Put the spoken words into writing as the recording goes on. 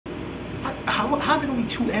how's it gonna be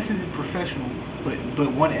two S's in professional, but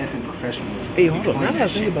one S in professionalism? Hey, hold up. Now that I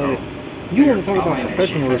think about it, you want to talk about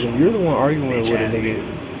professionalism? You're the one arguing with a nigga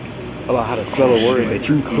about how to spell a word that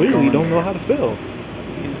you clearly don't know how to spell.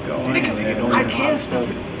 Nigga, I can't spell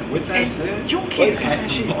it. With that said, you can't spell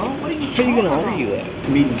that shit, bro. What are you How you gonna argue that? This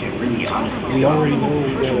meeting can really honestly. We already know what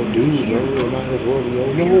we're gonna do, bro. Might as well.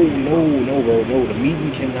 No, bro. No, the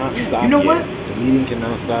meeting cannot stop. You know yet. what? The meeting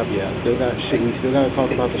cannot stop yet. I still got shit. We still gotta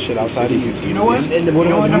talk about the shit outside of YouTube. You know what? And what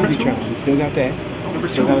about the music channel? We still got that. Number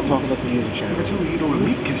Still two. gotta talk about the music channel. Number two, you know, the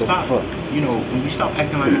meeting can So stop. fuck. You know, when you stop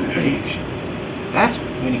acting like a bitch, that's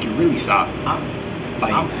when it can really stop. I'm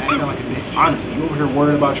acting like a bitch. Honestly, you over here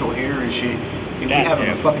worried about your hair and shit. And we having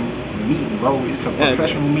a fucking meeting, bro. It's a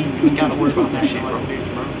professional meeting. You ain't gotta worry about that shit, bro.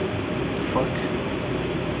 Fuck.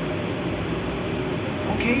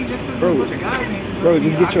 Okay, just because there's a bunch of guys in here. Bro,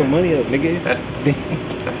 just get your money up, nigga.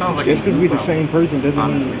 That sounds like just because we the same person doesn't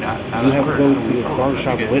mean you have to go to a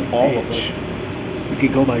barbershop with all of us. You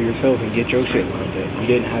could go by yourself and get your shit lined up. You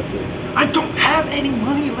didn't have to. I don't have any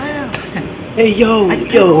money left. Hey, yo,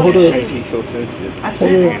 hold up. He's so sensitive. I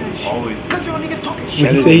spent all that shit. Because y'all niggas talking shit.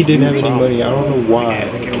 When he said he didn't have any money, I don't know why.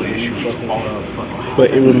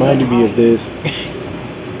 But it reminded me of this.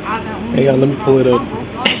 Hang on, let me pull it up.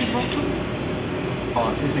 Oh,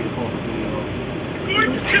 if this nigga pull up a video.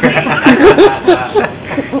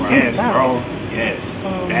 Yes, bro. Yes.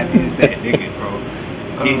 That is that nigga, bro.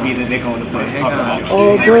 He be the nigga on the bus talking about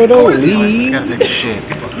Oh, bro, don't leave. Shit.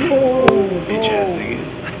 Bitch ass nigga.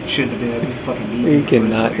 Shouldn't have been at this fucking meeting.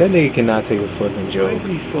 That nigga cannot take a fucking joke.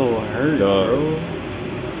 He's so hurt, bro.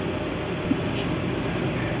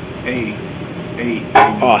 Hey.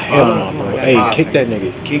 Oh, hell no, bro. Hey, kick that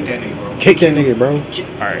nigga. Kick that nigga, bro. Kick that nigga, bro.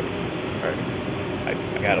 Alright. I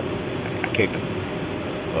got him. I kicked him.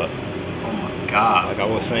 But, oh my god. like I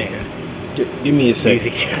was saying. Give me a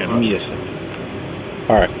second. Give me a second.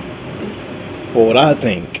 Alright. Well, what I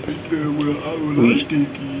think. Bro,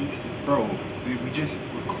 we just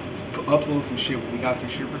upload some shit. We got some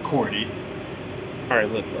shit recorded. Alright,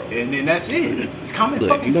 look, bro. And then that's it. It's common Look,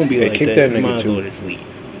 fucking you gonna be sense. like kick that that you nigga might as too. well just leave.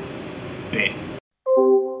 Bet.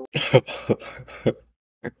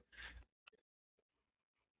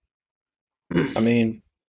 I mean,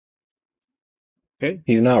 Okay.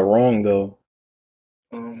 he's not wrong though.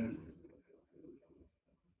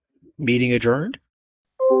 Meeting adjourned?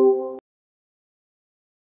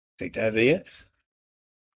 Take that as a yes.